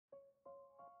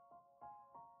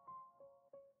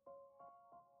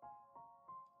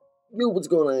Yo, what's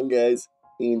going on, guys?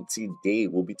 And today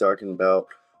we'll be talking about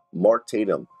Mark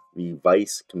Tatum, the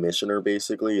vice commissioner,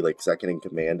 basically, like second in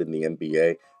command in the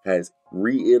NBA, has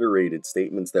reiterated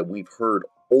statements that we've heard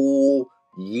all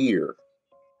year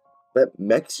that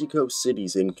Mexico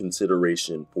City's in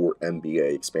consideration for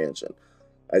NBA expansion.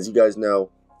 As you guys know,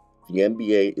 the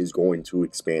NBA is going to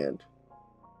expand.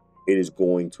 It is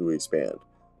going to expand.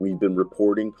 We've been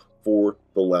reporting for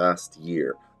the last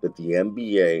year that the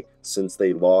NBA, since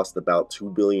they lost about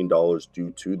 $2 billion due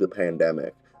to the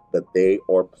pandemic, that they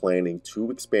are planning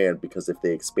to expand, because if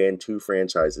they expand two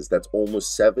franchises, that's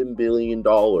almost $7 billion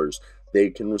they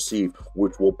can receive,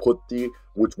 which will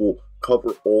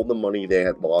cover all the money they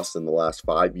had lost in the last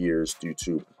 5 years due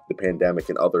to the pandemic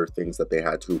and other things that they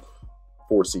had to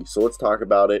foresee. So let's talk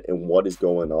about it and what is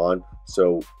going on.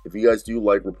 So if you guys do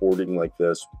like reporting like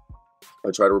this,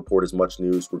 I try to report as much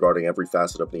news regarding every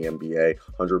facet of the NBA,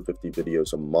 150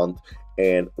 videos a month,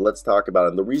 and let's talk about it.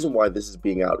 And the reason why this is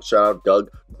being out, shout out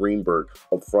Doug Greenberg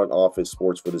of Front Office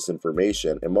Sports for this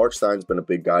information, and Mark Stein's been a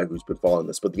big guy who's been following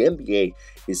this, but the NBA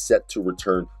is set to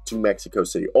return to Mexico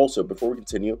City. Also, before we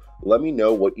continue, let me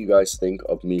know what you guys think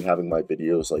of me having my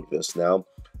videos like this now.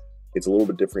 It's a little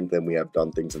bit different than we have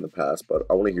done things in the past, but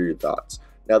I want to hear your thoughts.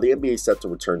 Now, the NBA is set to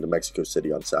return to Mexico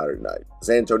City on Saturday night. The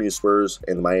San Antonio Spurs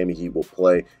and the Miami Heat will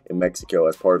play in Mexico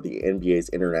as part of the NBA's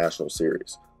International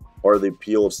Series. Part of the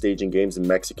appeal of staging games in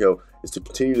Mexico is to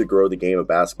continue to grow the game of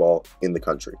basketball in the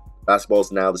country. Basketball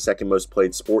is now the second most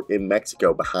played sport in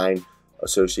Mexico behind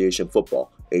association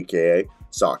football, aka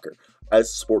soccer. As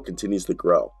the sport continues to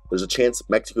grow, there's a chance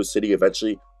Mexico City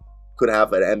eventually could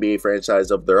have an NBA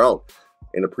franchise of their own.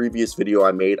 In a previous video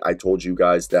I made, I told you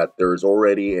guys that there is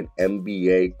already an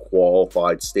NBA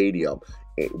qualified stadium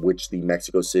in which the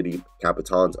Mexico City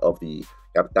Capitanes of the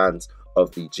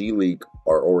G League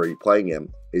are already playing in,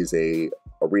 is a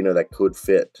arena that could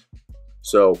fit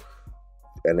an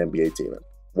NBA team in.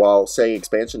 While saying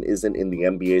expansion isn't in the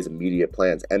NBA's immediate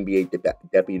plans, NBA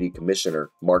Deputy Commissioner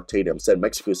Mark Tatum said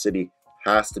Mexico City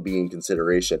has to be in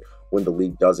consideration when the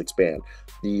league does expand.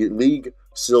 The league,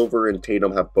 Silver and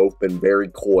Tatum, have both been very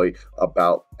coy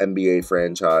about NBA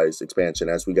franchise expansion.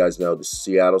 As we guys know, the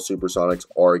Seattle Supersonics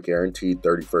are a guaranteed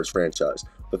 31st franchise.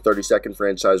 The 32nd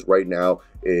franchise right now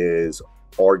is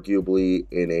arguably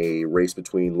in a race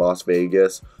between Las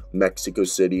Vegas, Mexico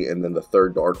City, and then the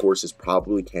third dark horse is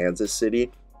probably Kansas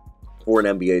City for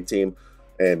an NBA team.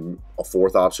 And a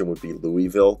fourth option would be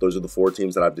Louisville. Those are the four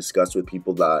teams that I've discussed with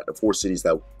people, four cities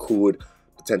that could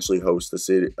potentially host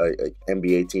an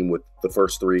NBA team with the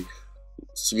first three.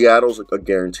 Seattle's a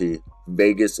guarantee.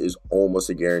 Vegas is almost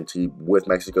a guarantee. With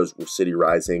Mexico City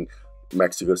rising,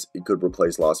 it could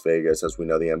replace Las Vegas. As we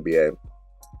know, the NBA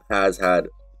has had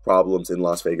problems in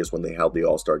Las Vegas when they held the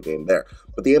All-Star game there.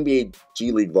 But the NBA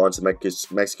G League launched the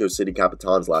Mexico City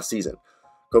Capitanes last season.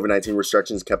 COVID-19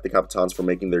 restrictions kept the Capitanes from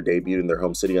making their debut in their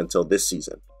home city until this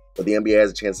season. But the NBA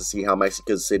has a chance to see how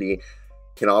Mexico City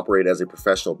can operate as a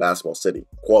professional basketball city.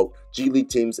 Quote, G League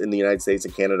teams in the United States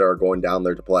and Canada are going down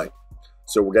there to play.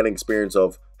 So we're getting experience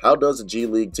of how does a G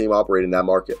League team operate in that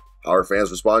market? How are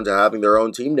fans respond to having their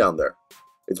own team down there?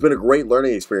 It's been a great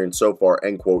learning experience so far,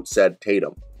 end quote, said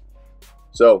Tatum.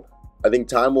 So I think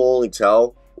time will only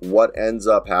tell what ends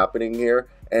up happening here.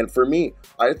 And for me,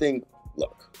 I think,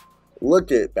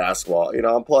 look at basketball.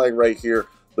 I'm playing right here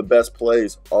the best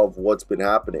plays of what's been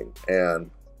happening. And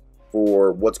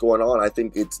for what's going on, I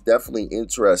think it's definitely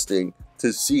interesting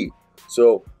to see.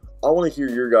 So I want to hear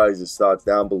your guys' thoughts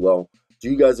down below. Do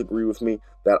you guys agree with me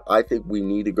that I think we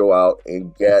need to go out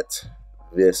and get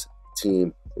this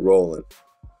team rolling?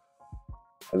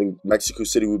 I think Mexico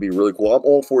City would be really cool. I'm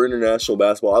all for international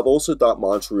basketball. I've also thought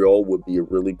Montreal would be a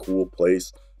really cool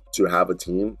place to have a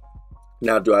team.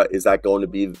 Now, is that going to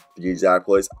be the exact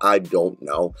place? I don't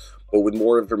know. But with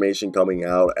more information coming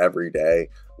out every day,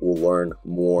 we'll learn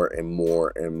more and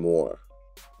more and more.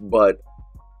 But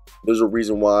there's a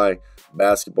reason why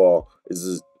basketball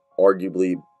is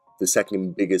arguably the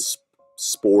second biggest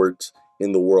sport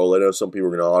in the world. I know some people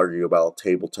are going to argue about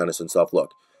table tennis and stuff.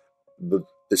 Look, the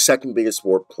second biggest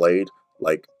sport played,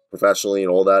 like professionally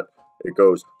and all that, it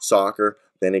goes soccer,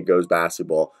 then it goes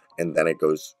basketball, and then it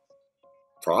goes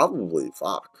probably,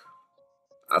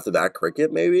 after that,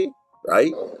 cricket, maybe?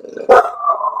 Right? Who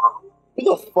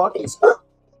the fuck is...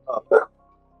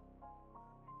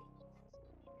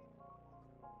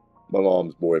 My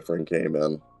mom's boyfriend came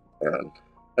in, and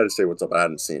I had to say what's up. I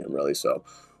hadn't seen him, really, so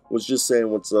was just saying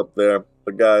what's up there.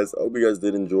 But guys, I hope you guys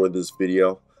did enjoy this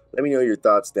video. Let me know your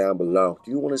thoughts down below.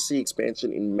 Do you want to see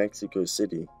expansion in Mexico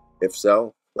City? If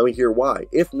so, let me hear why.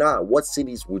 If not, what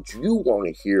cities would you want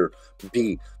to hear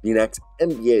be the next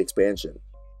NBA expansion?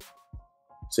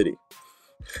 City.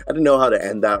 I didn't know how to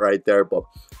end that right there, but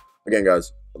again,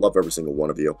 guys, I love every single one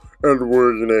of you, and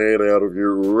we're gonna head out of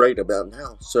here right about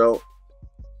now. So,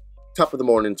 top of the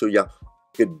morning to ya.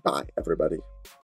 Goodbye, everybody.